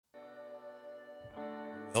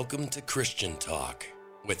Welcome to Christian Talk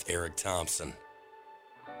with Eric Thompson,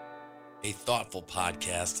 a thoughtful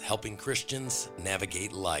podcast helping Christians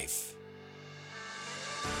navigate life.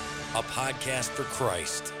 A podcast for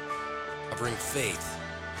Christ, covering faith,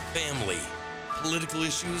 family, political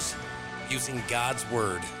issues, using God's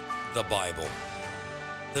Word, the Bible.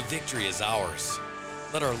 The victory is ours.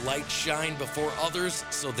 Let our light shine before others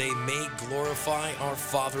so they may glorify our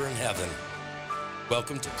Father in heaven.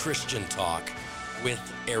 Welcome to Christian Talk with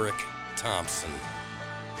Eric Thompson.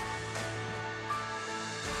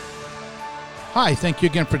 Hi, thank you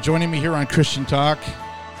again for joining me here on Christian Talk.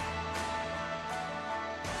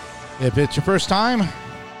 If it's your first time,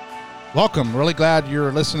 welcome. Really glad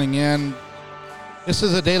you're listening in. This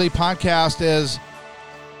is a daily podcast as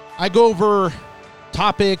I go over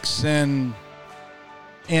topics and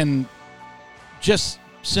just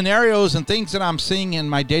scenarios and things that I'm seeing in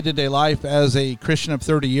my day-to-day life as a Christian of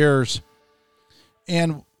 30 years.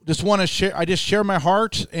 And just want to share, I just share my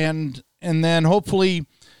heart and then hopefully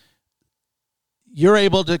you're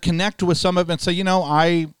able to connect with some of it and say, you know,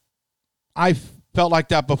 I felt like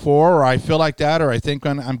that before, or I feel like that, or I think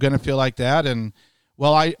I'm going to feel like that. And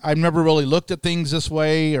well, I've never really looked at things this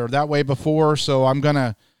way or that way before, so I'm going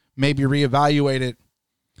to maybe reevaluate it.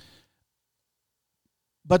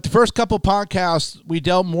 But the first couple podcasts, we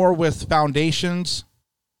dealt more with foundations,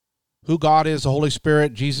 who God is, the Holy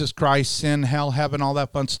Spirit, Jesus Christ, sin, hell, heaven, all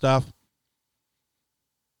that fun stuff.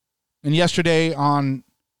 And yesterday on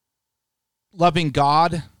loving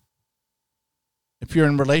God, if you're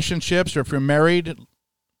in relationships or if you're married,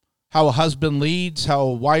 how a husband leads, how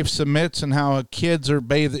a wife submits, and how kids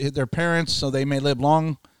obey their parents so they may live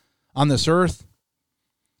long on this earth.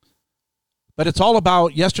 But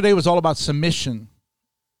yesterday was all about submission.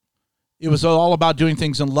 It was all about doing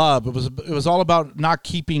things in love. It was all about not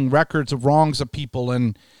keeping records of wrongs of people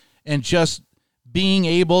and just being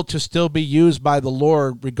able to still be used by the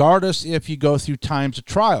Lord, regardless if you go through times of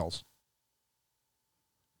trials.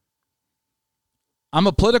 I'm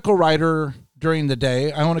a political writer during the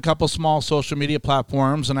day. I own a couple small social media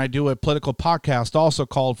platforms, and I do a political podcast also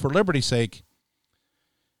called For Liberty's Sake.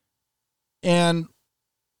 And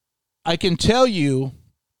I can tell you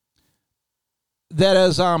that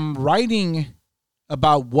as I'm writing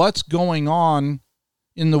about what's going on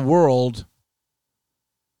in the world,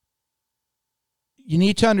 you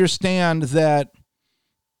need to understand that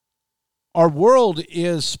our world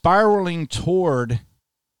is spiraling toward,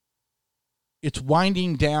 it's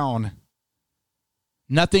winding down.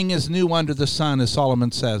 Nothing is new under the sun, as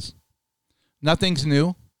Solomon says. Nothing's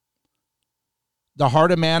new. The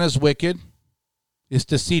heart of man is wicked, is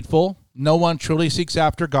deceitful. No one truly seeks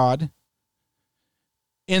after God.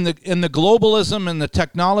 In the globalism and the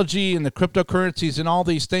technology and the cryptocurrencies and all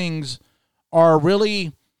these things are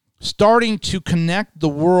really starting to connect the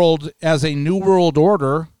world as a new world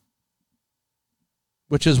order,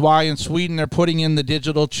 which is why in Sweden they're putting in the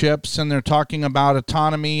digital chips and they're talking about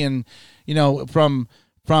autonomy and, you know, from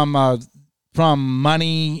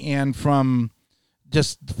money and from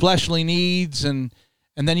just fleshly needs and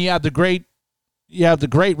then you have the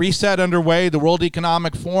great reset underway, the World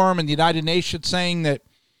Economic Forum and the United Nations saying that,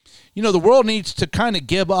 you know, the world needs to kind of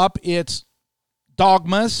give up its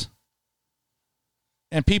dogmas,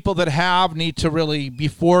 and people that have need to really be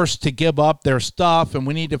forced to give up their stuff, and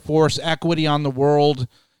we need to force equity on the world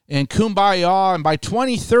and kumbaya, and by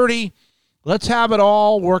 2030, let's have it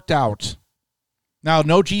all worked out. Now,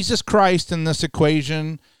 no Jesus Christ in this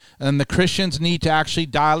equation, and the Christians need to actually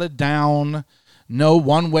dial it down. No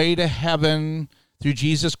one way to heaven through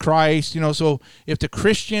Jesus Christ. You know, so if the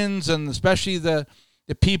Christians and especially the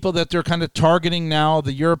people that they're kind of targeting now,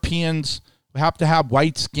 the Europeans, have to have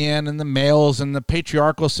white skin and the males and the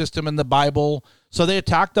patriarchal system in the Bible. So they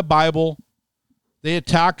attack the Bible. They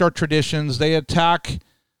attacked our traditions. They attack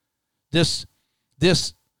this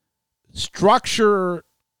structure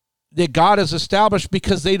that God has established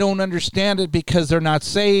because they don't understand it, because they're not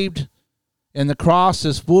saved, and the cross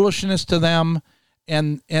is foolishness to them.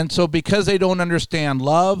 And so because they don't understand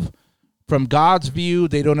love from God's view,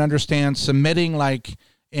 they don't understand submitting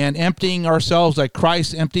and emptying ourselves like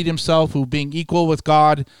Christ emptied himself, who being equal with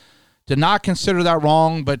God, did not consider that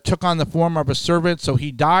wrong, but took on the form of a servant. So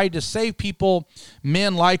he died to save people.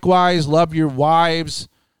 Men likewise, love your wives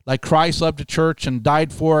like Christ loved the church and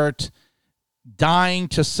died for it, dying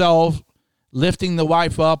to self, lifting the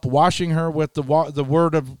wife up, washing her with the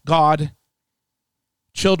word of God.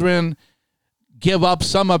 Children, give up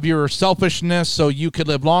some of your selfishness so you could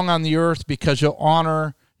live long on the earth, because you'll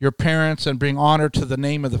honor your parents and bring honor to the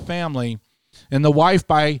name of the family. And the wife,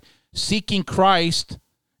 by seeking Christ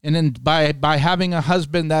And then by having a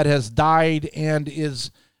husband that has died and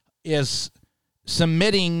is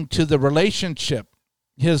submitting to the relationship,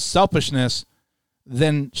 his selfishness,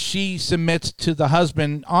 then she submits to the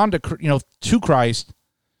husband to Christ.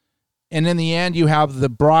 And in the end, you have the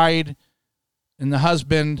bride and the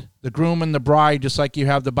husband, the groom and the bride, just like you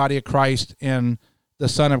have the body of Christ and the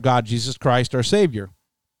Son of God, Jesus Christ, our Savior.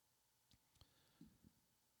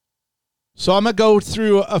 So I'm going to go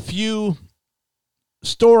through a few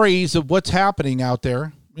stories of what's happening out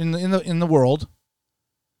there in the world,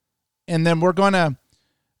 and then I'm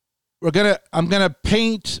going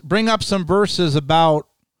to bring up some verses about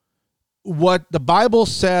what the Bible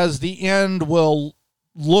says the end will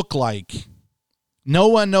look like. No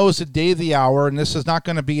one knows the day, the hour, and this is not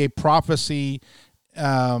going to be a prophecy,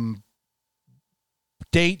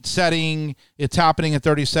 date setting. It's happening in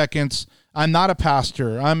 30 seconds. I'm not a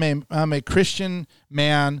pastor. I'm a Christian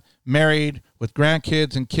man, married with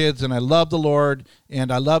grandkids and kids, and I love the Lord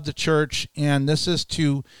and I love the church. And this is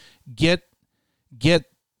to get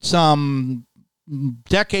some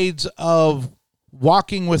decades of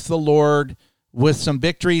walking with the Lord, with some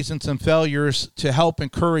victories and some failures, to help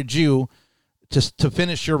encourage you to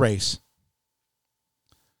finish your race.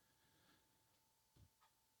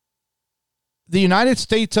 The United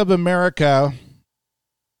States of America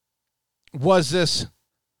was this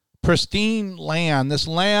pristine land. This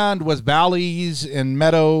land was valleys and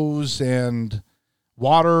meadows and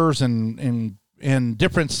waters and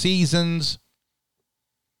different seasons,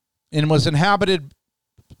 and was inhabited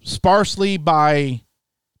sparsely by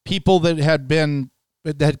people that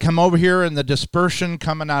had come over here in the dispersion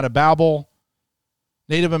coming out of Babel,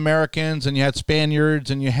 Native Americans, and you had Spaniards,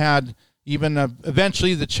 and you had even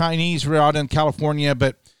eventually the Chinese were out in California,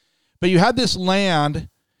 but you had this land.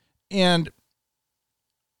 And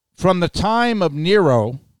from the time of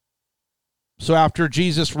Nero, so after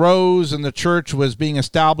Jesus rose and the church was being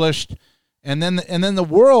established, and then the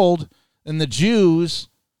world and the Jews,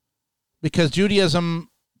 because Judaism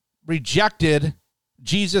rejected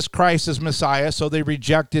Jesus Christ as Messiah, so they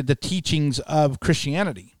rejected the teachings of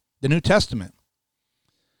Christianity, the New Testament.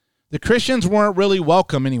 The Christians weren't really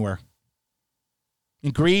welcome anywhere.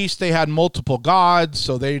 In Greece, they had multiple gods,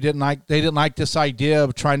 so they didn't like this idea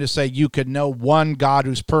of trying to say you could know one God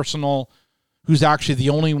who's personal, who's actually the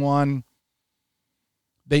only one.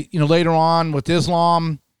 They, later on with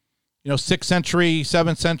Islam, 6th century,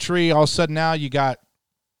 7th century, all of a sudden now you got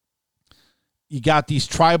these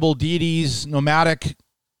tribal deities, nomadic,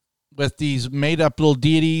 with these made up little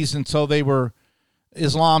deities, and so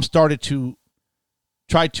Islam started to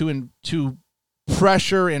try to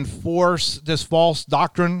pressure and force this false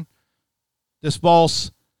doctrine, this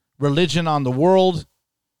false religion on the world.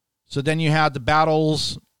 So then you had the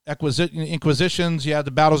battles, inquisitions, you had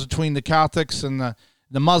the battles between the Catholics and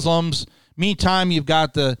the Muslims. Meantime, you've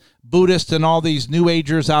got the Buddhists and all these New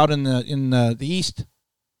Agers out in the East.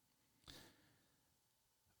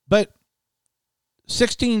 But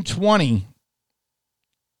 1620,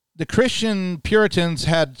 the Christian Puritans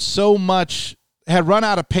had run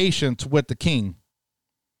out of patience with the king,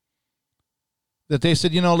 that they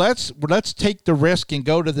said, let's take the risk and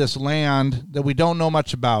go to this land that we don't know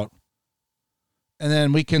much about. And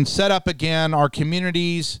then we can set up again our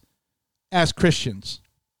communities as Christians.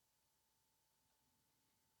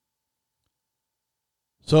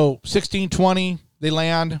 So 1620, they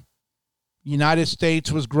land. United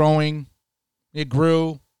States was growing. It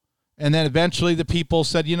grew. And then eventually the people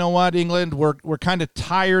said, you know what, England, we're kind of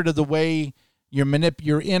tired of the way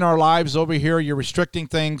you're in our lives over here. You're restricting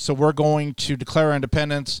things, so we're going to declare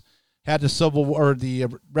independence. Had the Civil War, the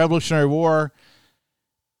Revolutionary War.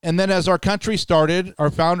 And then as our country started, our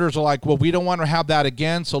founders are like, well, we don't want to have that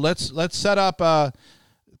again, so let's set up a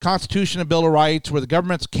Constitution and Bill of Rights where the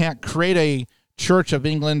governments can't create a Church of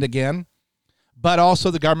England again, but also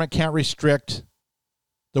the government can't restrict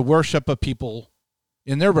the worship of people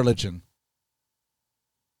in their religion.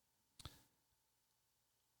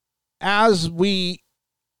 As we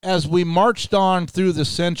marched on through the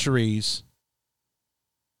centuries,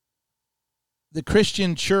 the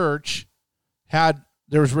Christian church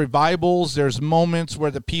there's revivals, there's moments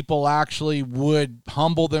where the people actually would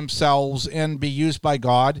humble themselves and be used by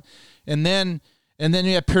God. And then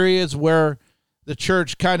you have periods where the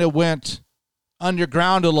church kind of went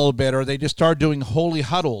underground a little bit, or they just started doing holy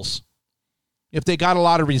huddles. If they got a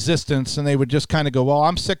lot of resistance, and they would just kind of go, well,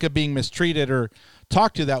 I'm sick of being mistreated or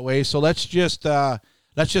talked to that way, so let's just go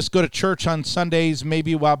to church on Sundays.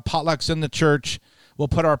 Maybe we'll have potlucks in the church. We'll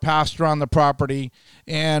put our pastor on the property,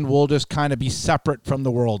 and we'll just kind of be separate from the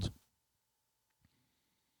world.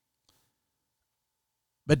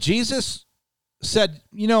 But Jesus said,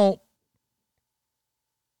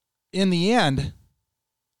 in the end,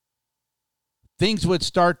 things would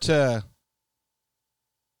start to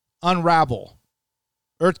unravel.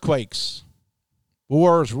 Earthquakes,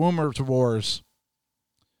 wars, rumors of wars.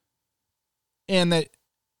 And that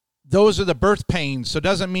those are the birth pains. So it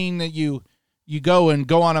doesn't mean that you go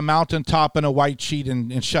on a mountaintop in a white sheet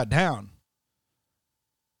and shut down.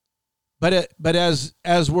 But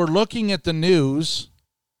as we're looking at the news,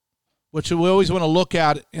 which we always want to look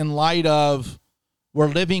at in light of we're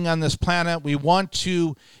living on this planet, we want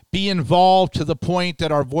to be involved to the point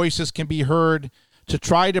that our voices can be heard, to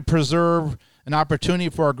try to preserve an opportunity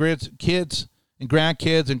for our kids and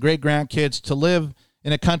grandkids and great-grandkids to live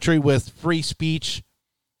in a country with free speech,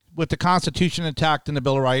 with the Constitution intact and the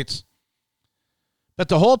Bill of Rights. But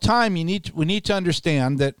the whole time we need to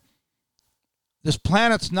understand that this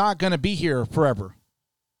planet's not going to be here forever.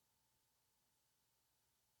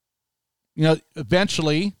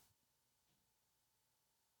 Eventually,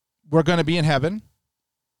 we're going to be in heaven.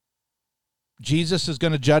 Jesus is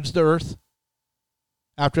going to judge the earth.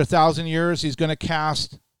 After 1,000 years, he's going to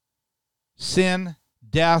cast sin,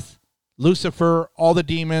 death, Lucifer, all the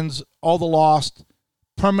demons, all the lost,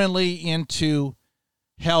 permanently into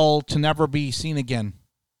hell to never be seen again.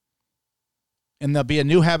 And there'll be a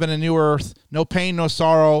new heaven, a new earth, no pain, no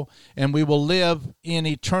sorrow, and we will live in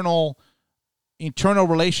eternal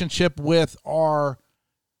relationship with our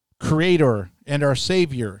Creator and our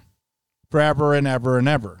Savior forever and ever and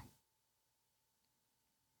ever.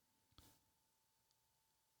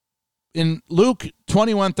 In Luke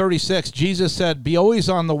 21:36, Jesus said, "Be always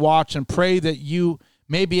on the watch and pray that you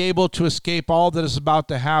may be able to escape all that is about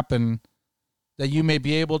to happen, that you may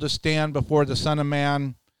be able to stand before the Son of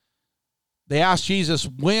Man." They asked Jesus,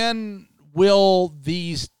 when will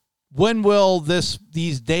these end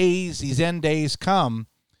days come?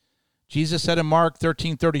 Jesus said in Mark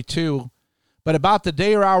 13:32, "But about the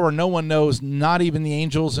day or hour no one knows, not even the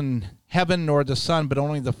angels in heaven nor the Son, but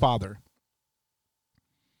only the Father."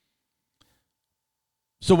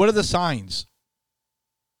 So what are the signs?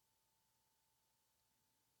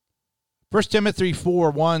 1 Timothy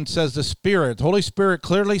 4:1 says the Holy Spirit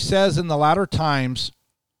clearly says in the latter times,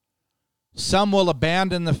 some will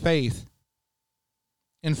abandon the faith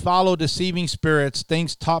and follow deceiving spirits,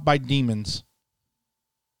 things taught by demons.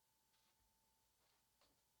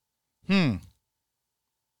 Know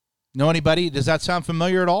anybody? Does that sound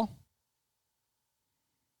familiar at all?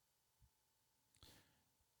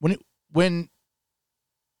 When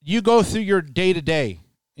you go through your day-to-day,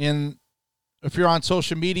 if you're on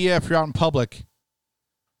social media, if you're out in public,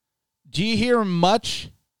 do you hear much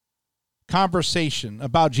conversation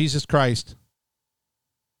about Jesus Christ,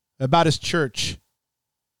 about his church,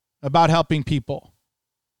 about helping people?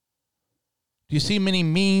 Do you see many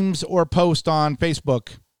memes or posts on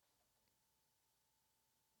Facebook?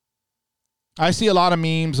 I see a lot of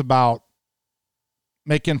memes about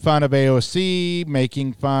making fun of AOC,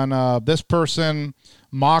 making fun of this person,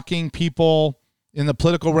 mocking people in the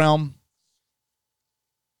political realm.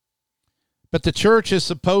 But the church is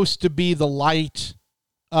supposed to be the light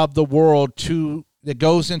of the world that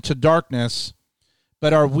goes into darkness.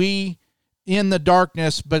 But are we in the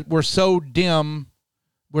darkness, but we're so dim,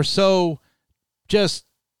 we're just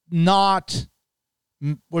not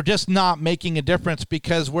making a difference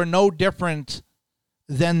because we're no different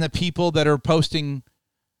than the people that are posting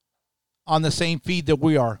on the same feed that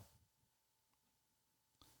we are.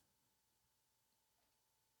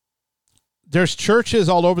 There's churches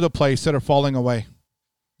all over the place that are falling away.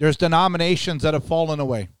 There's denominations that have fallen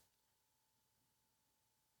away.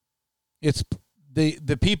 It's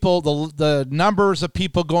the people, the numbers of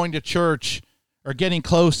people going to church are getting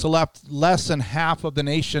close to less than half of the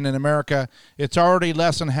nation in America. It's already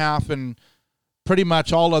less than half in pretty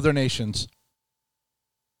much all other nations.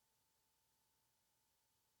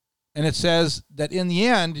 And it says that in the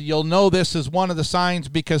end, you'll know this is one of the signs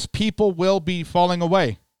because people will be falling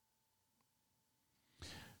away.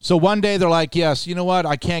 So one day they're like, yes, you know what?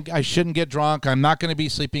 I shouldn't get drunk. I'm not going to be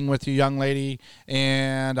sleeping with you, young lady.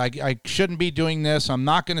 And I shouldn't be doing this. I'm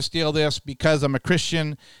not going to steal this because I'm a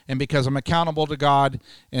Christian and because I'm accountable to God.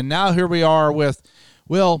 And now here we are with,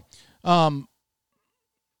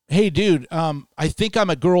 hey dude, I think I'm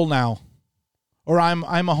a girl now, or I'm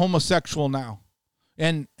a homosexual now.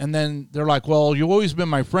 And then they're like, well, you've always been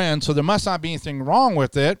my friend, so there must not be anything wrong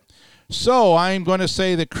with it. So I'm going to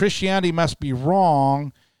say that Christianity must be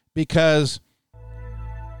wrong because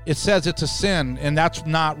it says it's a sin, and that's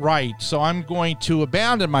not right. So I'm going to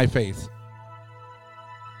abandon my faith.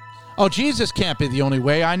 Oh, Jesus can't be the only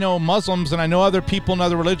way. I know Muslims and I know other people in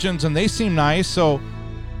other religions, and they seem nice, so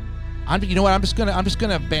You know what? I'm just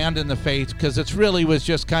gonna abandon the faith because it's really was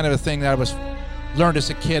just kind of a thing that I was learned as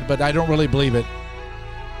a kid, but I don't really believe it.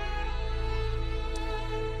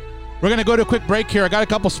 We're gonna go to a quick break here. I got a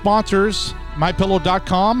couple sponsors.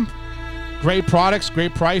 MyPillow.com. Great products,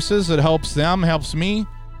 great prices. It helps them, helps me.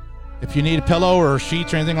 If you need a pillow or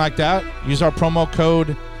sheets or anything like that, use our promo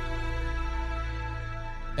code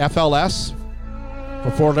FLS.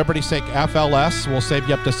 For Liberty's sake, FLS will save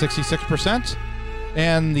you up to 66%.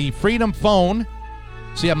 And the Freedom Phone,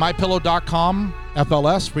 so you have MyPillow.com,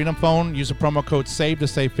 FLS, Freedom Phone, use the promo code SAVE to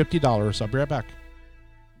save $50. I'll be right back.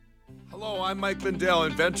 Hello, I'm Mike Lindell,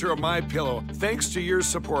 inventor of MyPillow. Thanks to your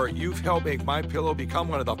support, you've helped make MyPillow become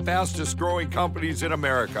one of the fastest growing companies in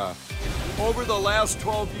America. Over the last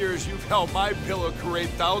 12 years, you've helped MyPillow create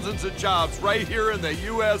thousands of jobs right here in the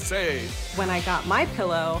USA. When I got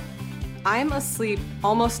MyPillow, I'm asleep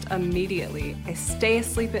almost immediately. I stay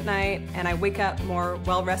asleep at night and I wake up more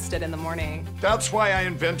well-rested in the morning. That's why I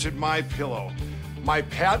invented MyPillow. My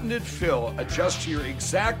patented fill adjusts to your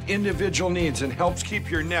exact individual needs and helps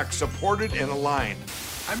keep your neck supported and aligned.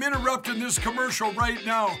 I'm interrupting this commercial right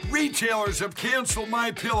now. Retailers have canceled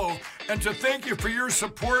MyPillow, and to thank you for your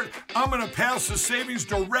support, I'm going to pass the savings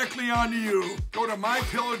directly on to you. Go to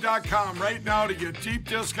MyPillow.com right now to get deep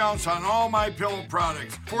discounts on all MyPillow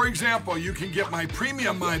products. For example, you can get my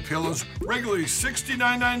premium MyPillows regularly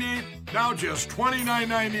 $69.98, now just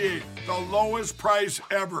 $29.98, the lowest price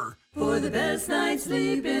ever. For the best night's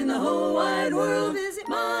sleep in the whole wide world, visit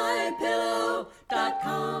MyPillow.com.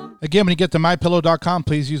 Again, when you get to MyPillow.com,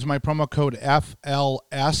 please use my promo code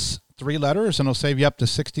FLS, 3 letters, and it'll save you up to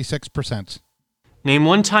 66%. Name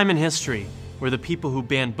one time in history where the people who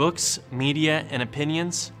banned books, media, and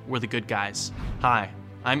opinions were the good guys. Hi,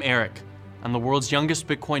 I'm Eric. I'm the world's youngest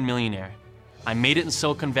Bitcoin millionaire. I made it in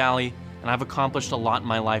Silicon Valley, and I've accomplished a lot in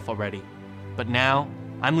my life already. But now,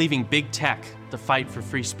 I'm leaving big tech to fight for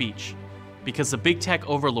free speech because the big tech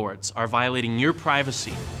overlords are violating your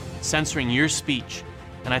privacy, censoring your speech,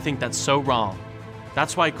 and I think that's so wrong.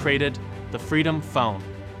 That's why I created the Freedom Phone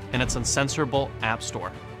and its uncensorable app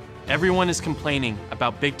store. Everyone is complaining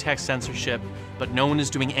about big tech censorship, but no one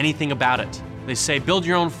is doing anything about it. They say, build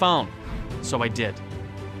your own phone. So I did.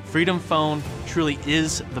 Freedom Phone truly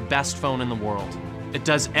is the best phone in the world. It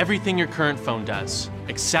does everything your current phone does,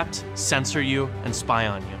 except censor you and spy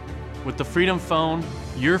on you. With the Freedom Phone,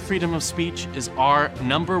 your freedom of speech is our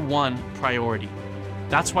 #1 priority.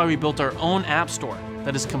 That's why we built our own app store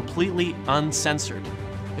that is completely uncensored.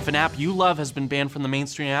 If an app you love has been banned from the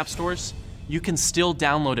mainstream app stores, you can still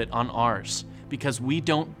download it on ours because we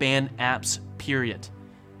don't ban apps, period.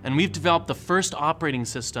 And we've developed the first operating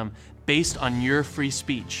system based on your free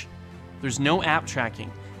speech. There's no app tracking,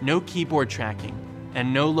 no keyboard tracking,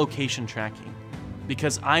 and no location tracking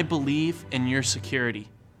because I believe in your security.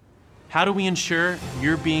 How do we ensure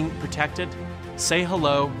you're being protected? Say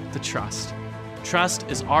hello to Trust. Trust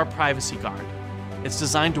is our privacy guard. It's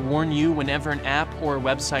designed to warn you whenever an app or a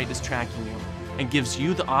website is tracking you and gives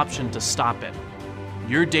you the option to stop it.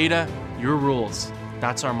 Your data, your rules.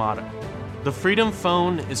 That's our motto. The Freedom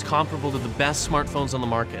Phone is comparable to the best smartphones on the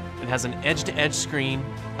market. It has an edge-to-edge screen,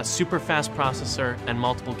 a super fast processor, and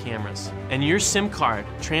multiple cameras. And your SIM card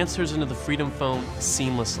transfers into the Freedom Phone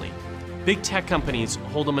seamlessly. Big tech companies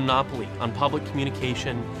hold a monopoly on public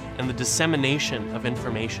communication and the dissemination of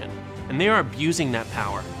information, and they are abusing that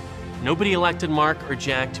power. Nobody elected Mark or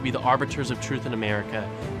Jack to be the arbiters of truth in America,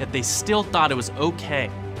 yet they still thought it was okay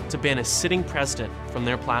to ban a sitting president from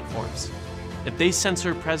their platforms. If they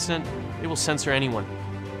censor a president, they will censor anyone.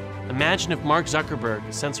 Imagine if Mark Zuckerberg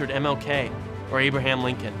censored MLK or Abraham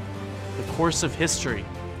Lincoln. The course of history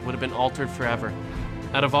would have been altered forever.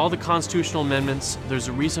 Out of all the constitutional amendments, there's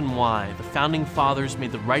a reason why the Founding Fathers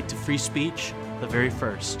made the right to free speech the very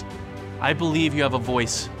first. I believe you have a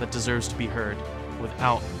voice that deserves to be heard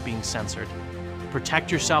without being censored.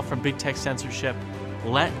 Protect yourself from big tech censorship.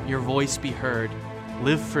 Let your voice be heard.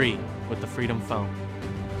 Live free with the Freedom Phone.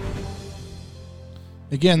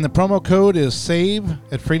 Again, the promo code is SAVE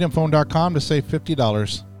at freedomphone.com to save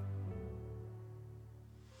 $50.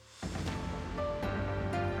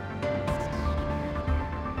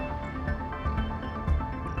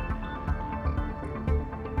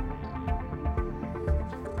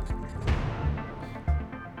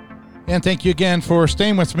 And thank you again for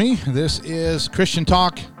staying with me. This is Christian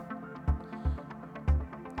Talk.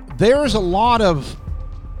 There's a lot of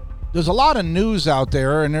news out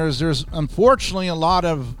there, and there's unfortunately a lot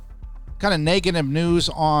of kind of negative news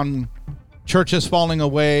on churches falling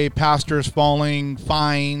away, pastors falling,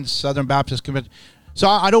 fines, Southern Baptist Convention. So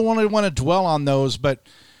I don't want to dwell on those, but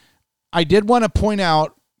I did want to point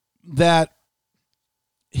out that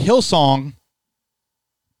Hillsong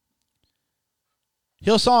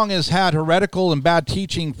has had heretical and bad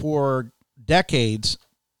teaching for decades.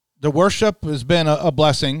 The worship has been a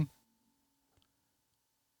blessing,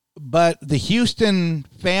 but the Houston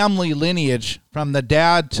family lineage from the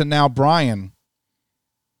dad to now Brian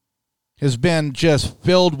has been just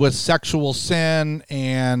filled with sexual sin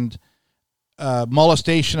and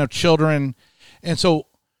molestation of children. And so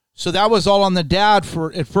that was all on the dad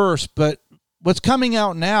at first, but what's coming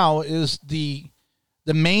out now is the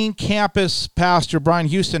main campus pastor, Brian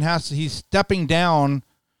Houston, he's stepping down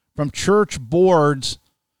from church boards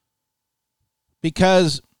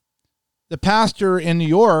because the pastor in New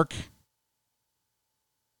York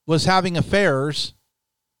was having affairs.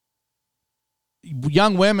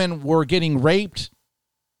 Young women were getting raped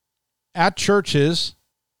at churches,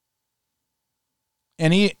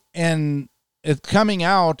 and it's coming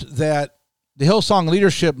out that the Hillsong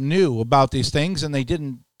leadership knew about these things and they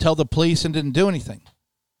didn't tell the police and didn't do anything.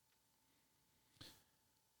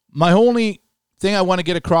 My only thing I want to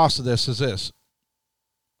get across to this is this.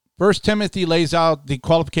 1 Timothy lays out the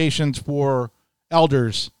qualifications for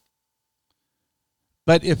elders.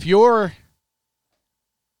 But if you're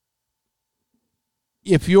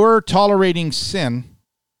tolerating sin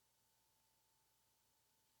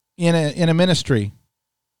in a ministry,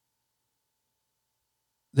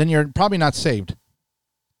 then you're probably not saved.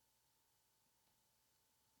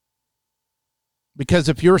 Because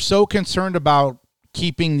if you're so concerned about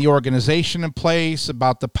keeping the organization in place,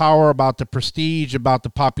 about the power, about the prestige, about the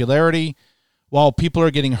popularity, while people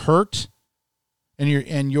are getting hurt,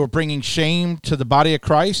 and you're bringing shame to the body of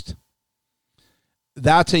Christ,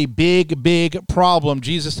 that's a big, big problem.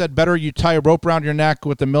 Jesus said, better you tie a rope around your neck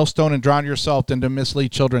with a millstone and drown yourself than to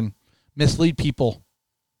mislead children, mislead people.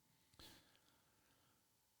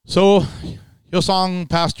 So, Hillsong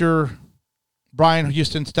pastor Brian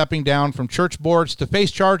Houston stepping down from church boards to face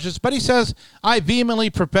charges, but he says, I vehemently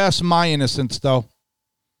profess my innocence, though.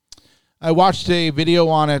 I watched a video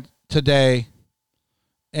on it today,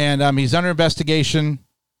 and he's under investigation,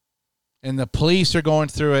 and the police are going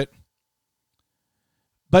through it.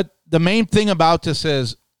 But the main thing about this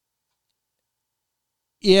is,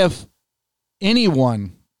 if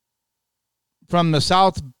anyone from the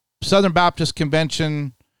Southern Baptist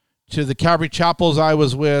Convention to the Calvary Chapels I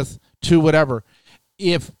was with, to whatever,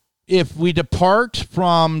 if we depart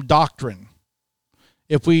from doctrine,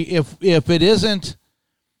 if it isn't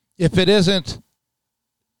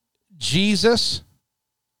Jesus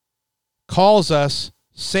calls us,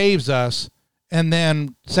 saves us, and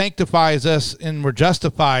then sanctifies us, and we're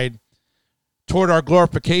justified toward our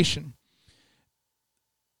glorification.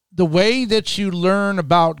 The way that you learn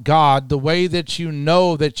about God, the way that you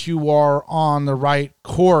know that you are on the right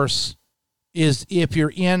course, is if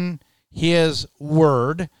you're in His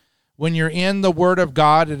Word. When you're in the Word of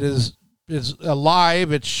God, it is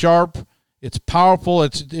alive, it's sharp, it's powerful,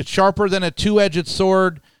 it's sharper than a two-edged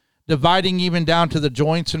sword, dividing even down to the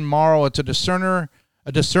joints and marrow. It's a discerner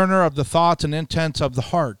of the thoughts and intents of the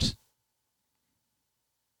heart.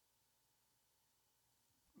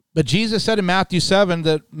 But Jesus said in Matthew 7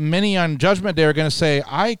 that many on Judgment Day are going to say,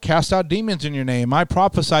 I cast out demons in your name. I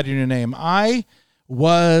prophesied in your name. I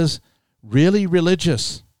was really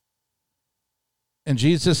religious. And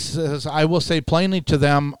Jesus says, I will say plainly to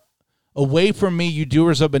them, away from me, you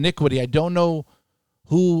doers of iniquity. I don't know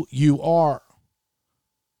who you are.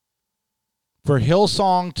 For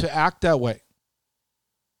Hillsong to act that way,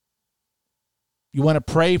 you want to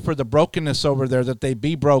pray for the brokenness over there, that they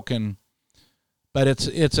be broken. But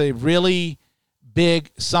it's a really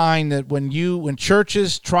big sign that when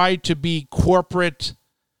churches try to be corporate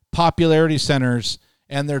popularity centers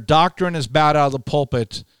and their doctrine is bad out of the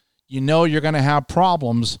pulpit, you know you're going to have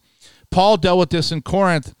problems. Paul dealt with this in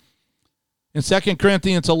Corinth. In 2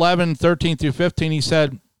 Corinthians 11, 13 through 15, he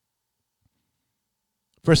said,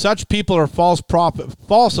 for such people are false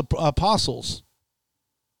apostles,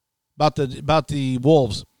 about the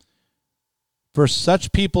wolves. For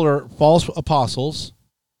such people are false apostles,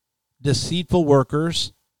 deceitful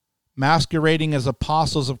workers, masquerading as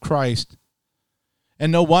apostles of Christ.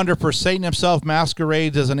 And no wonder, for Satan himself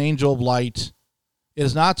masquerades as an angel of light. It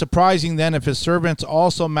is not surprising then if his servants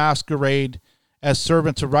also masquerade as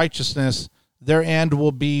servants of righteousness. Their end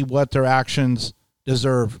will be what their actions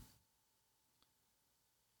deserve.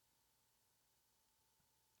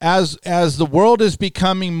 As the world is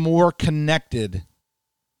becoming more connected,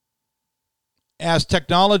 as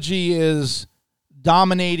technology is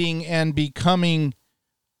dominating and becoming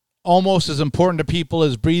almost as important to people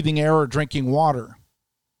as breathing air or drinking water,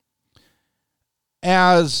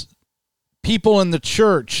 as people in the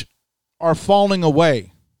church are falling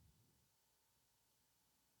away,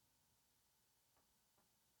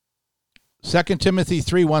 2 Timothy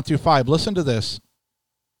 3, 1 through 5. Listen to this.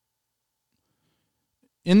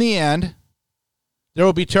 In the end, there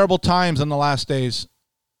will be terrible times in the last days.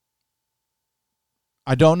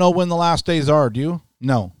 I don't know when the last days are, do you?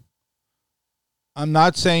 No. I'm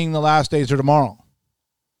not saying the last days are tomorrow.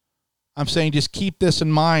 I'm saying just keep this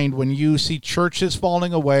in mind when you see churches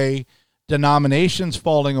falling away, denominations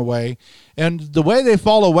falling away. And the way they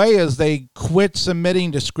fall away is they quit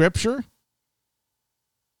submitting to Scripture.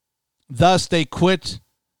 Thus, they quit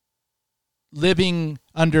living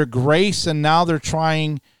under grace, and now they're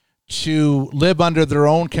trying to live under their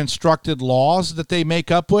own constructed laws that they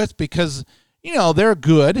make up with because, they're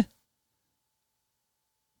good.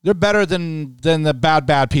 They're better than the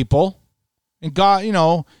bad people. And God,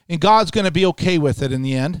 and God's going to be okay with it in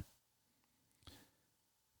the end.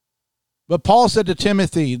 But Paul said to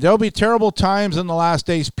Timothy, there'll be terrible times in the last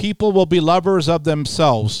days. People will be lovers of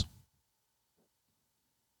themselves.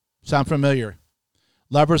 Sound familiar?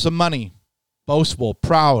 Lovers of money, boastful,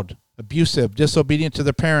 proud, abusive, disobedient to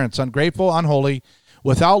their parents, ungrateful, unholy,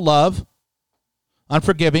 without love,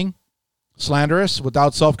 unforgiving, slanderous,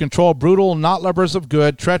 without self-control, brutal, not lovers of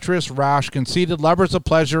good, treacherous, rash, conceited, lovers of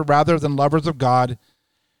pleasure rather than lovers of God,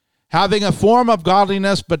 having a form of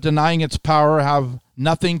godliness but denying its power, have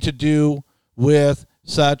nothing to do with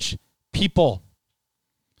such people.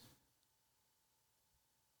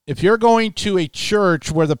 If you're going to a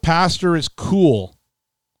church where the pastor is cool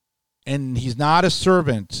and he's not a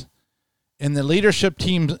servant and the leadership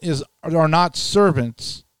team are not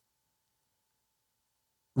servants,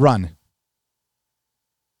 run.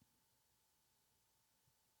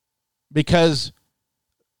 Because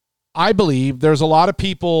I believe there's a lot of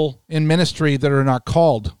people in ministry that are not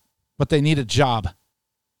called, but they need a job.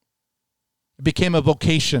 It became a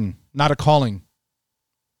vocation, not a calling.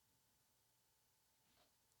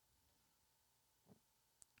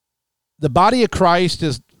 The body of Christ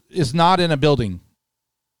is not in a building.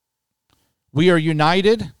 We are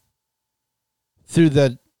united through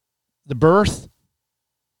the birth,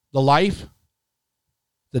 the life,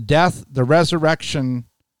 the death, the resurrection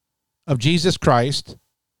of Jesus Christ,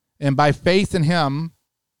 and by faith in him,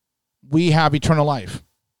 we have eternal life.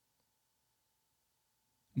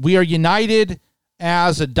 We are united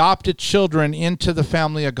as adopted children into the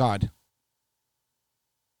family of God.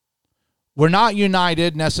 We're not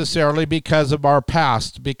united necessarily because of our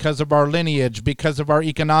past, because of our lineage, because of our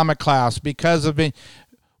economic class,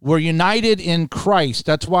 we're united in Christ.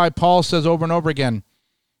 That's why Paul says over and over again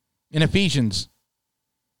in Ephesians,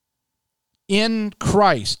 in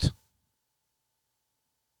Christ.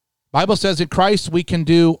 Bible says in Christ we can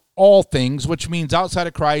do all things, which means outside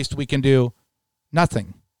of Christ we can do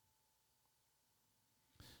nothing.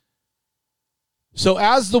 So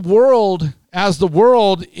as the world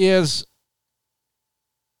is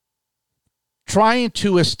trying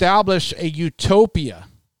to establish a utopia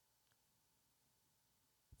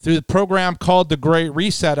through the program called the Great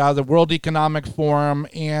Reset out of the World Economic Forum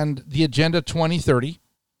and the Agenda 2030,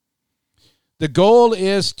 the goal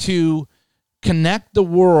is to connect the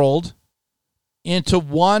world into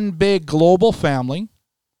one big global family,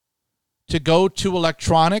 to go to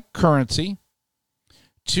electronic currency,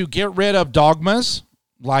 to get rid of dogmas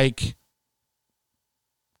like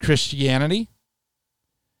Christianity,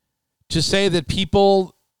 to say that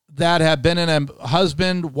people that have been in a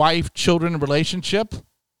husband, wife, children relationship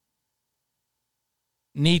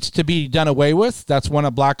needs to be done away with. That's one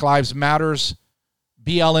of Black Lives Matter's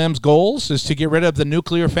BLM's goals, is to get rid of the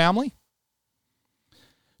nuclear family.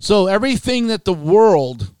 So everything that the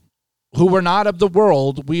world, who we're not of the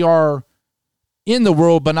world, we are in the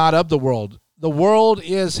world but not of the world. The world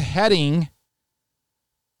is heading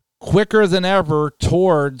quicker than ever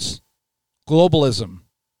towards globalism.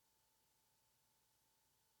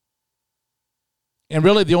 And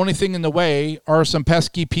really the only thing in the way are some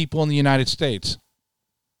pesky people in the United States.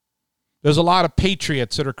 There's a lot of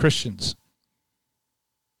patriots that are Christians.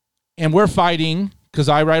 And we're fighting, because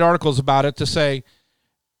I write articles about it, to say,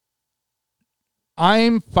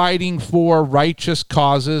 I'm fighting for righteous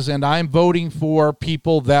causes, and I'm voting for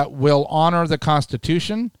people that will honor the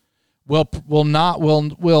Constitution, will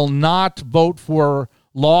not vote for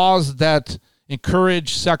laws that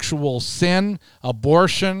encourage sexual sin,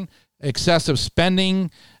 abortion, excessive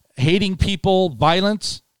spending, hating people,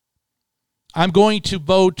 violence. I'm going to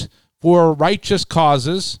vote for righteous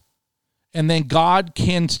causes, and then God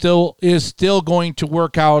is still going to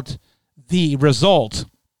work out the result.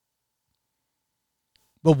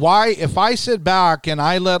 But why, if I sit back and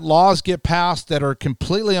I let laws get passed that are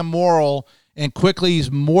completely immoral and quickly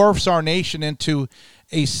morphs our nation into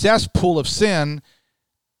a cesspool of sin,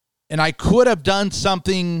 and I could have done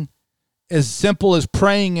something as simple as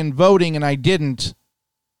praying and voting and I didn't,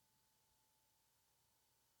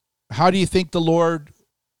 how do you think the Lord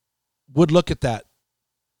would look at that?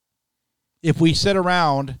 If we sit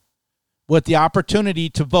around with the opportunity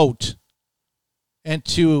to vote and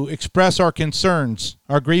to express our concerns,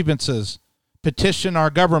 our grievances, petition our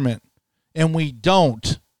government, and we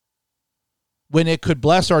don't, when it could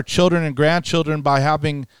bless our children and grandchildren by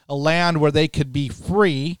having a land where they could be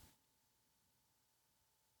free,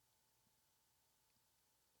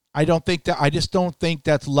 I just don't think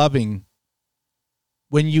that's loving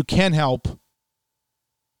when you can help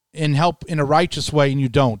in a righteous way and you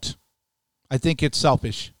don't. I think it's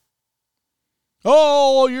selfish.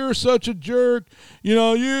 Oh, you're such a jerk.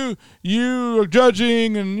 You are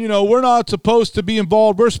judging and, we're not supposed to be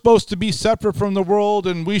involved. We're supposed to be separate from the world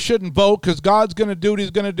and we shouldn't vote because God's going to do what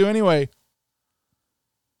he's going to do anyway.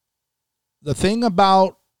 The thing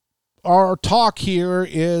about our talk here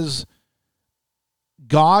is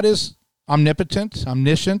God is omnipotent,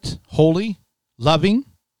 omniscient, holy, loving,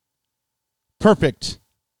 perfect.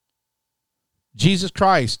 Jesus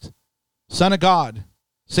Christ, Son of God,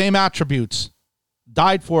 same attributes,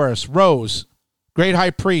 died for us, rose, great high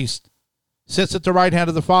priest, sits at the right hand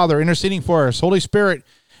of the Father, interceding for us. Holy Spirit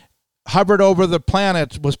hovered over the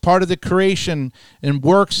planet, was part of the creation, and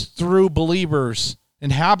works through believers,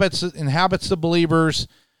 inhabits the believers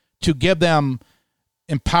to give them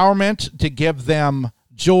empowerment, to give them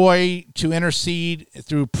joy, to intercede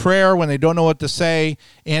through prayer when they don't know what to say,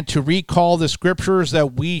 and to recall the scriptures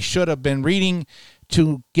that we should have been reading,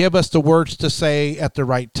 to give us the words to say at the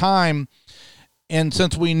right time. And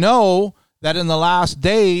since we know that in the last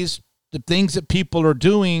days, the things that people are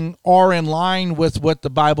doing are in line with what the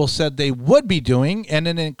Bible said they would be doing and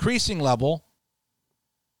at an increasing level,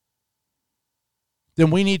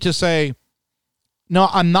 then we need to say, no,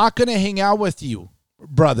 I'm not going to hang out with you,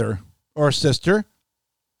 brother or sister,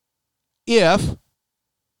 if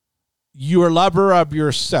you're a lover of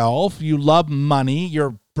yourself, you love money,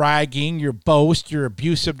 you're bragging, you boast, you're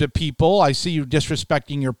abusive to people. I see you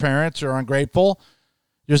disrespecting your parents or ungrateful.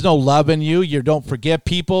 There's no love in you. You don't forgive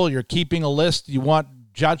people. You're keeping a list. You want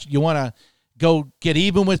to go get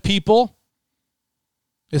even with people.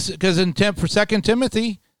 It's because for 2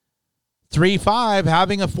 Timothy 3:5,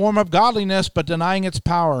 having a form of godliness but denying its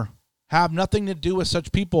power, have nothing to do with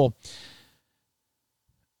such people.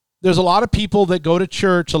 There's a lot of people that go to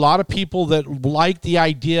church, a lot of people that like the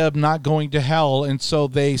idea of not going to hell, and so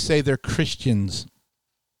they say they're Christians.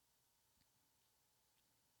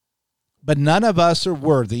 But none of us are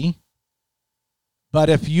worthy. But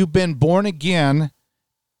if you've been born again,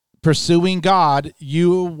 pursuing God,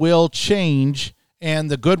 you will change,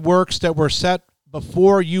 and the good works that were set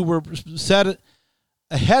before you were set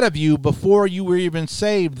ahead of you, before you were even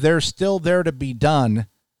saved, they're still there to be done.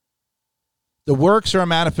 The works are a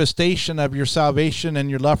manifestation of your salvation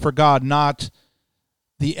and your love for God, not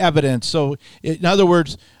the evidence. So, in other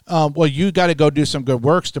words, you got to go do some good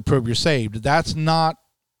works to prove you're saved. That's not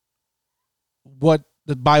what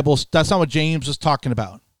that's not what James was talking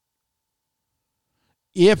about.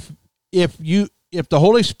 If the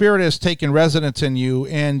Holy Spirit has taken residence in you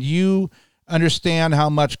and you understand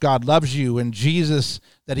how much God loves you and Jesus,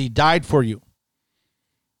 that he died for you,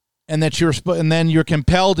 and then you're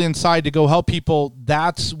compelled inside to go help people,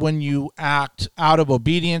 that's when you act out of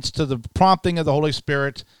obedience to the prompting of the Holy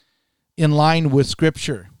Spirit in line with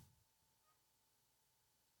Scripture.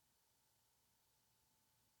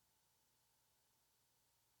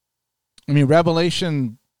 I mean,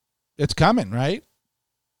 Revelation, it's coming, right?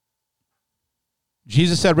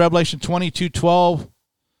 Jesus said, Revelation 22:12,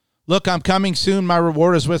 look, I'm coming soon. My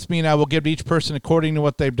reward is with me, and I will give to each person according to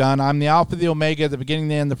what they've done. I'm the Alpha, the Omega, the beginning,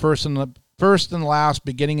 the end, the first and the last,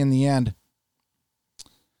 beginning and the end.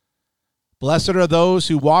 Blessed are those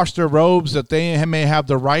who wash their robes, that they may have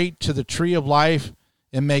the right to the tree of life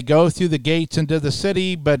and may go through the gates into the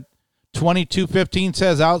city. But 22:15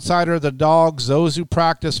 says, outside are the dogs, those who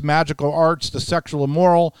practice magical arts, the sexual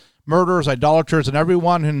immoral, murderers, idolaters, and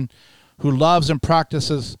everyone who loves and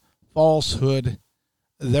practices falsehood.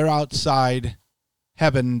 They're outside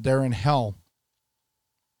heaven. They're in hell.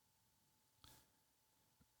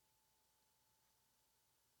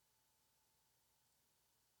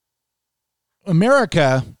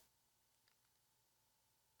 America,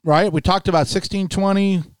 right? We talked about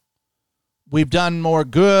 1620. We've done more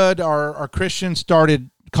good. Our Christians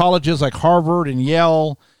started colleges like Harvard and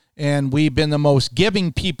Yale, and we've been the most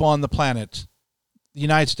giving people on the planet, the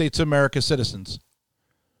United States of America citizens.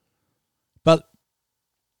 But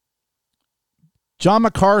John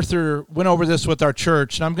MacArthur went over this with our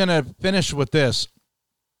church, and I'm going to finish with this.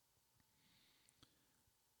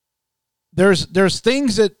 there's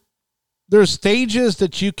stages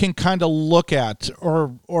that you can kind of look at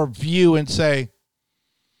or view and say,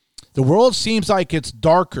 the world seems like it's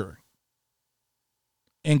darker.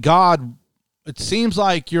 And God, it seems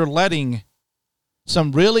like you're letting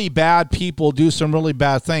some really bad people do some really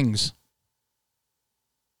bad things.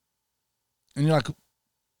 And you're like,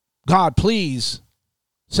 God, please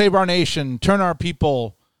save our nation, turn our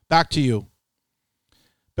people back to you.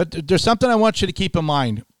 But there's something I want you to keep in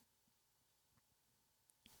mind.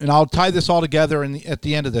 And I'll tie this all together at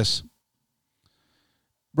the end of this.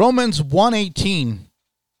 Romans 1:18.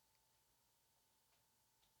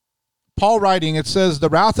 Paul writing, it says, the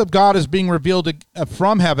wrath of God is being revealed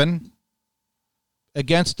from heaven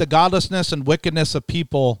against the godlessness and wickedness of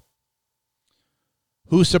people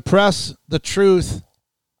who suppress the truth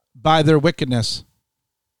by their wickedness.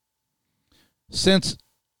 Since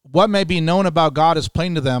what may be known about God is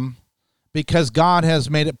plain to them, because God has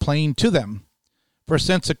made it plain to them. For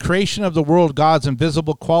since the creation of the world, God's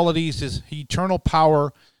invisible qualities, his eternal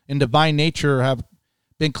power and divine nature have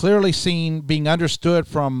been clearly seen, being understood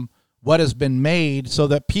from what has been made, so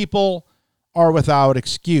that people are without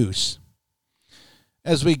excuse.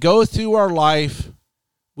 As we go through our life,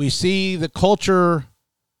 we see the culture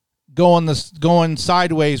going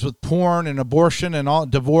sideways with porn and abortion and all,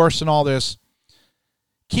 divorce and all this.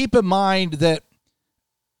 Keep in mind that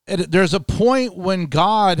there's a point when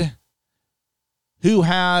God, who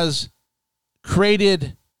has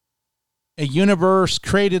created a universe,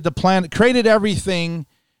 created the planet, created everything,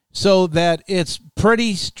 so that it's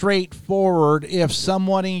pretty straightforward if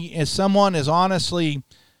someone is honestly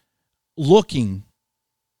looking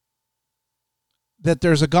that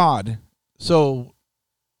there's a God. So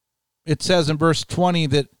it says in verse 20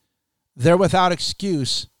 that they're without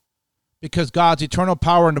excuse because God's eternal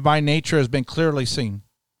power and divine nature has been clearly seen.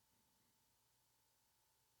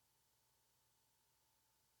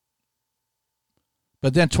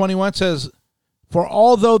 But then 21 says, for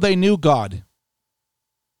although they knew God,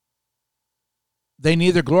 they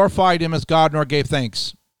neither glorified him as God nor gave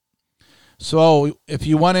thanks. So if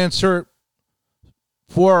you want to insert,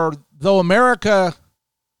 for though America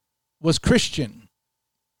was Christian,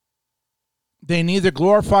 they neither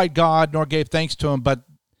glorified God nor gave thanks to him, but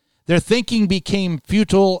their thinking became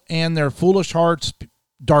futile and their foolish hearts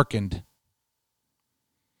darkened.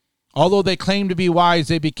 Although they claimed to be wise,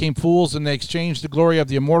 they became fools, and they exchanged the glory of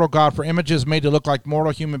the immortal God for images made to look like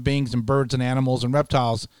mortal human beings and birds and animals and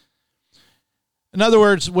reptiles. In other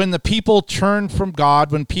words, when the people turn from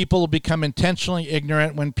God, when people become intentionally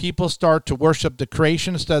ignorant, when people start to worship the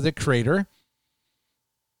creation instead of the creator,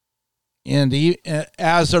 and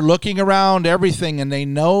as they're looking around everything and they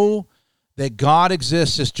know that God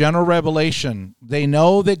exists, this general revelation, they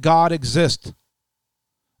know that God exists.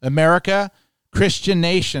 America, Christian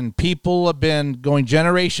nation, people have been going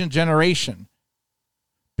generation.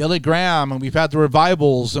 Billy Graham, and we've had the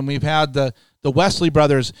revivals, and we've had the Wesley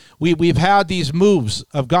brothers. We've had these moves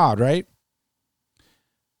of God, right?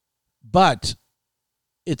 But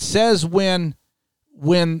it says when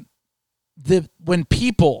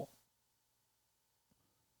people,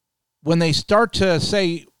 when they start to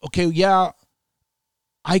say, okay, yeah,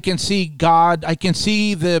 I can see God, I can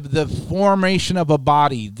see the formation of a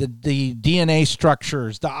body, the DNA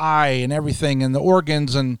structures, the eye and everything, and the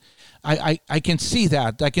organs, and I can see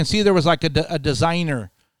that. I can see there was like a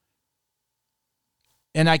designer.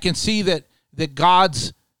 And I can see that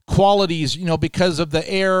God's qualities, because of the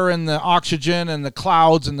air and the oxygen and the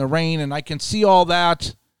clouds and the rain, and I can see all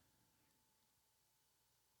that.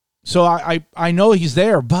 So I know he's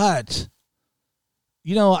there, but,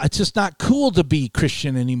 it's just not cool to be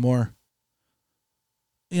Christian anymore.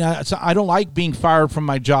 I don't like being fired from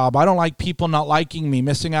my job. I don't like people not liking me,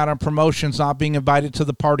 missing out on promotions, not being invited to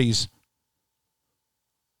the parties.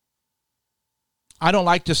 I don't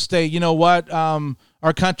like to stay,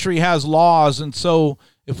 our country has laws, and so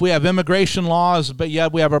if we have immigration laws, but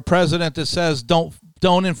yet we have a president that says don't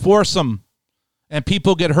enforce them, and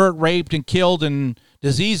people get hurt, raped, and killed, and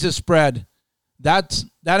diseases spread, that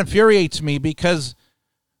infuriates me, because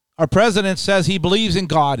our president says he believes in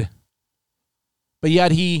God, but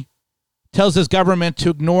yet he tells his government to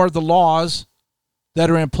ignore the laws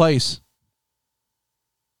that are in place.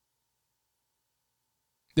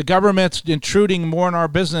 The government's intruding more in our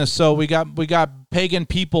business, so we got pagan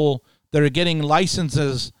people that are getting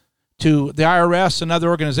licenses to the IRS and other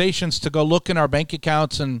organizations to go look in our bank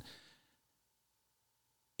accounts,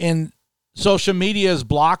 and social media is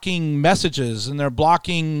blocking messages, and they're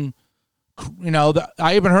blocking,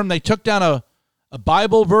 I even heard they took down a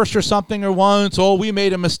Bible verse or something or once. Oh, we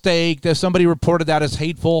made a mistake. That somebody reported that as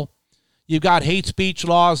hateful. You've got hate speech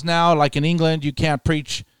laws now, like in England. You can't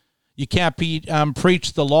preach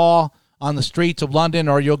the law on the streets of London,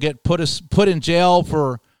 or you'll get put in jail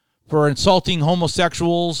for insulting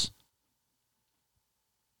homosexuals.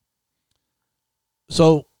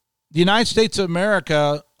 So the United States of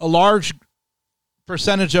America, a large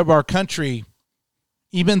percentage of our country,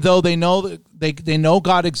 even though they know they know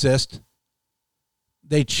God exists,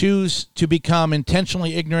 they choose to become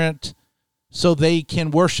intentionally ignorant so they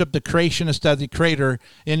can worship the creation instead of the creator.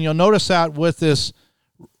 And you'll notice that with this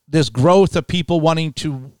growth of people wanting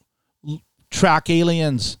to track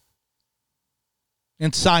aliens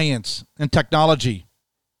in science and technology,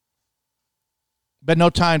 but no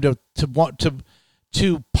time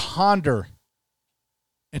to ponder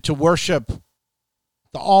and to worship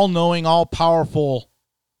the all-knowing, all-powerful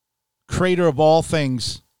creator of all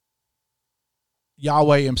things,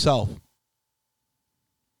 Yahweh himself.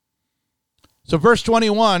 So verse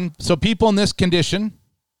 21, so people in this condition,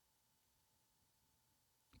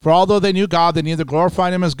 for although they knew God, they neither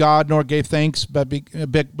glorified him as God nor gave thanks, but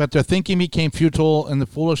their thinking became futile and the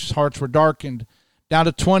foolish hearts were darkened. Down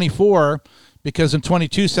to 24, because in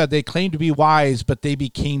 22 said they claimed to be wise, but they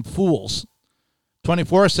became fools.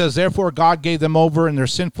 24 says, therefore God gave them over in their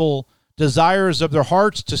sinful desires of their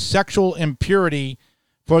hearts to sexual impurity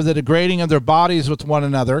for the degrading of their bodies with one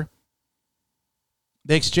another.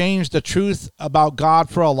 They exchanged the truth about God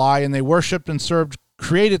for a lie, and they worshiped and served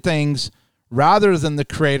created things rather than the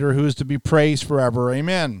Creator, who is to be praised forever.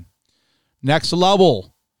 Amen. Next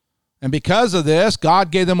level. And because of this, God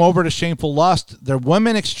gave them over to shameful lust. Their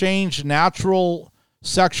women exchanged natural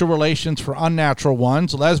sexual relations for unnatural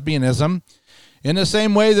ones, lesbianism. In the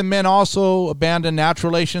same way, the men also abandoned natural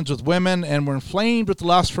relations with women and were inflamed with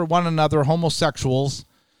lust for one another, homosexuals.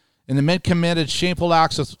 And the men committed shameful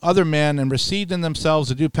acts with other men and received in themselves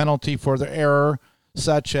a due penalty for their error,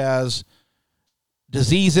 such as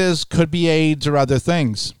diseases, could be AIDS or other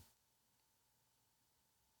things.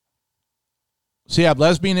 So you have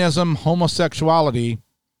lesbianism, homosexuality,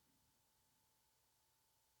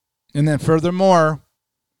 and then furthermore,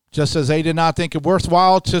 just as they did not think it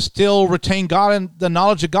worthwhile to still retain God and the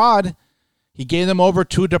knowledge of God, he gave them over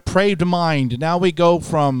to a depraved mind. Now we go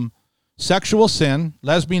from sexual sin,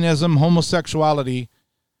 lesbianism, homosexuality,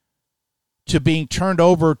 to being turned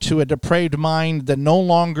over to a depraved mind that no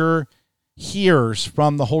longer hears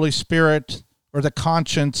from the Holy Spirit, or the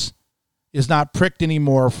conscience is not pricked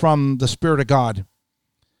anymore from the Spirit of God.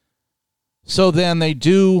 So then they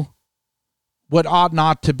do what ought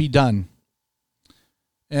not to be done.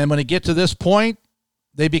 And when they get to this point,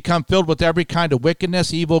 they become filled with every kind of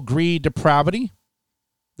wickedness, evil, greed, depravity.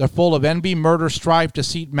 They're full of envy, murder, strife,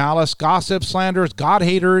 deceit, malice, gossip, slanders,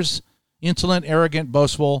 God-haters, insolent, arrogant,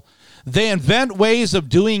 boastful. They invent ways of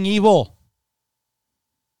doing evil.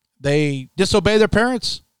 They disobey their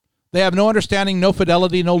parents. They have no understanding, no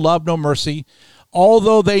fidelity, no love, no mercy.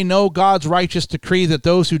 Although they know God's righteous decree that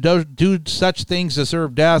those who do such things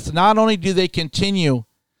deserve death, not only do they continue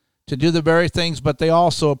to do the very things, but they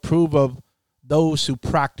also approve of those who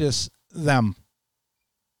practice them.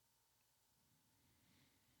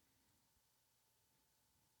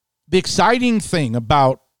 The exciting thing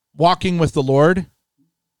about walking with the Lord,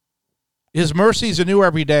 his mercies are new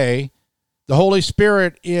every day. The Holy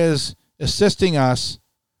Spirit is assisting us.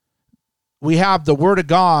 We have the Word of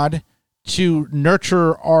God to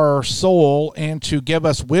nurture our soul and to give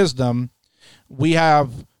us wisdom. We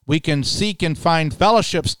can seek and find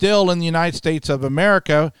fellowship still in the United States of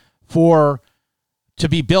America to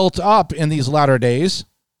be built up in these latter days.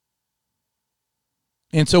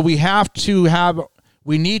 And so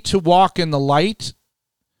we need to walk in the light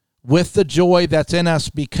with the joy that's in us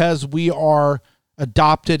because we are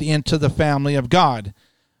adopted into the family of God.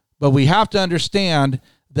 But we have to understand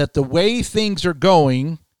that the way things are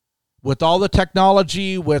going, with all the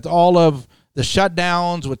technology, with all of the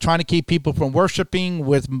shutdowns, with trying to keep people from worshiping,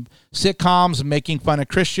 with sitcoms making fun of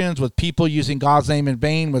Christians, with people using God's name in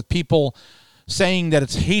vain, with people saying that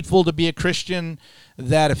it's hateful to be a Christian,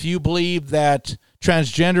 that if you believe that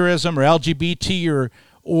transgenderism or LGBT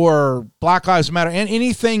or Black Lives Matter, and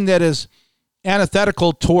anything that is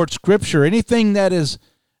antithetical towards Scripture, anything that is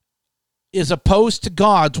opposed to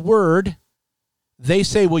God's word, they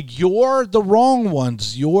say, well, you're the wrong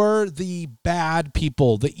ones. You're the bad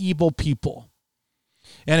people, the evil people.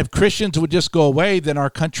 And if Christians would just go away, then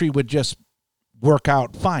our country would just work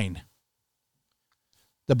out fine.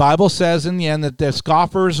 The Bible says in the end that the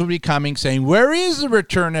scoffers will be coming, saying, where is the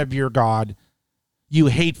return of your God? You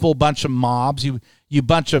hateful bunch of mobs, you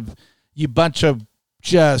bunch of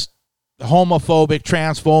just homophobic,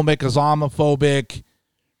 transphobic, Islamophobic.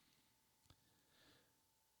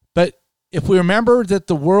 But if we remember that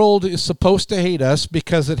the world is supposed to hate us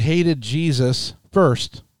because it hated Jesus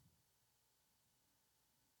first,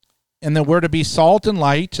 and that we're to be salt and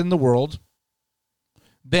light in the world,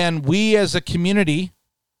 then we as a community,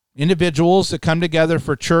 individuals that come together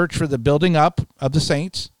for church, for the building up of the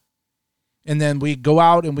saints, and then we go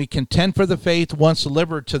out and we contend for the faith once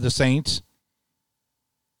delivered to the saints,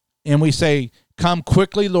 and we say, come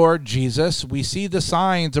quickly, Lord Jesus. We see the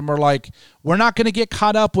signs, and we're like, we're not going to get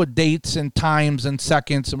caught up with dates and times and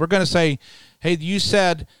seconds, and we're going to say, hey, you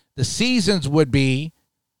said the seasons would be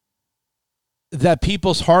that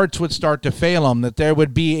people's hearts would start to fail them, that there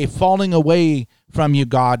would be a falling away from you,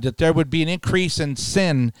 God, that there would be an increase in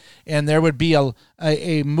sin, and there would be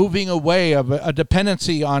a moving away of a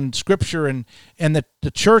dependency on Scripture, and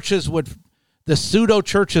the churches would, the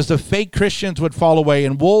pseudo-churches, the fake Christians would fall away,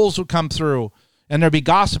 and wolves would come through, and there'd be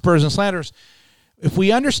gossipers and slanderers. If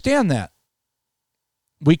we understand that,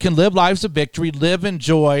 we can live lives of victory, live in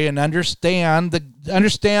joy, and understand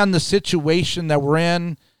the situation that we're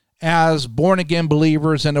in as born-again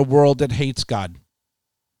believers in a world that hates God.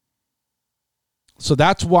 So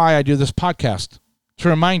that's why I do this podcast, to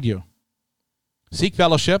remind you. Seek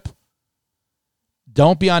fellowship.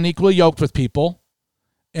 Don't be unequally yoked with people.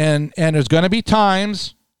 And there's going to be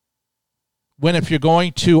times when, if you're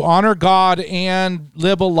going to honor God and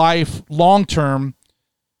live a life long-term,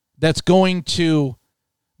 that's going to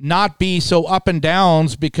not be so up and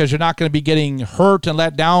downs, because you're not going to be getting hurt and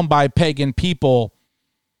let down by pagan people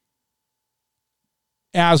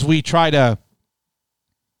as we try to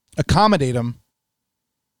accommodate them.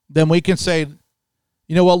 Then we can say,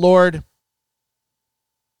 you know what, Lord,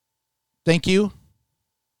 thank you.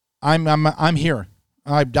 I'm here.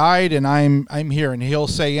 I've died and I'm here. And he'll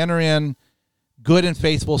say, enter in, good and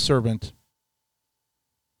faithful servant.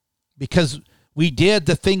 Because we did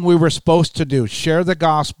the thing we were supposed to do. Share the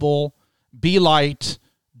gospel, be light,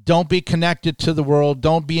 don't be connected to the world,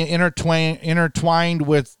 don't be intertwined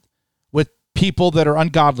with people that are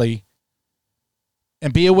ungodly,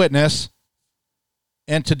 and be a witness.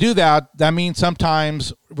 And to do that means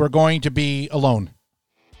sometimes we're going to be alone.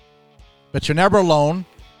 But you're never alone,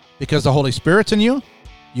 because the Holy Spirit's in you.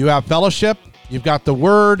 You have fellowship, you've got the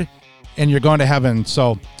Word, and you're going to heaven.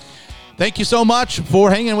 So thank you so much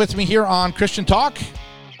for hanging with me here on Christian Talk.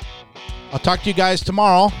 I'll talk to you guys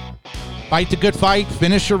tomorrow. Fight the good fight,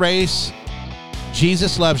 finish your race.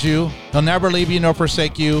 Jesus loves you. He'll never leave you nor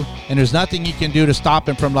forsake you. And there's nothing you can do to stop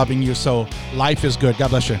him from loving you. So life is good. God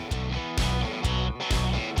bless you.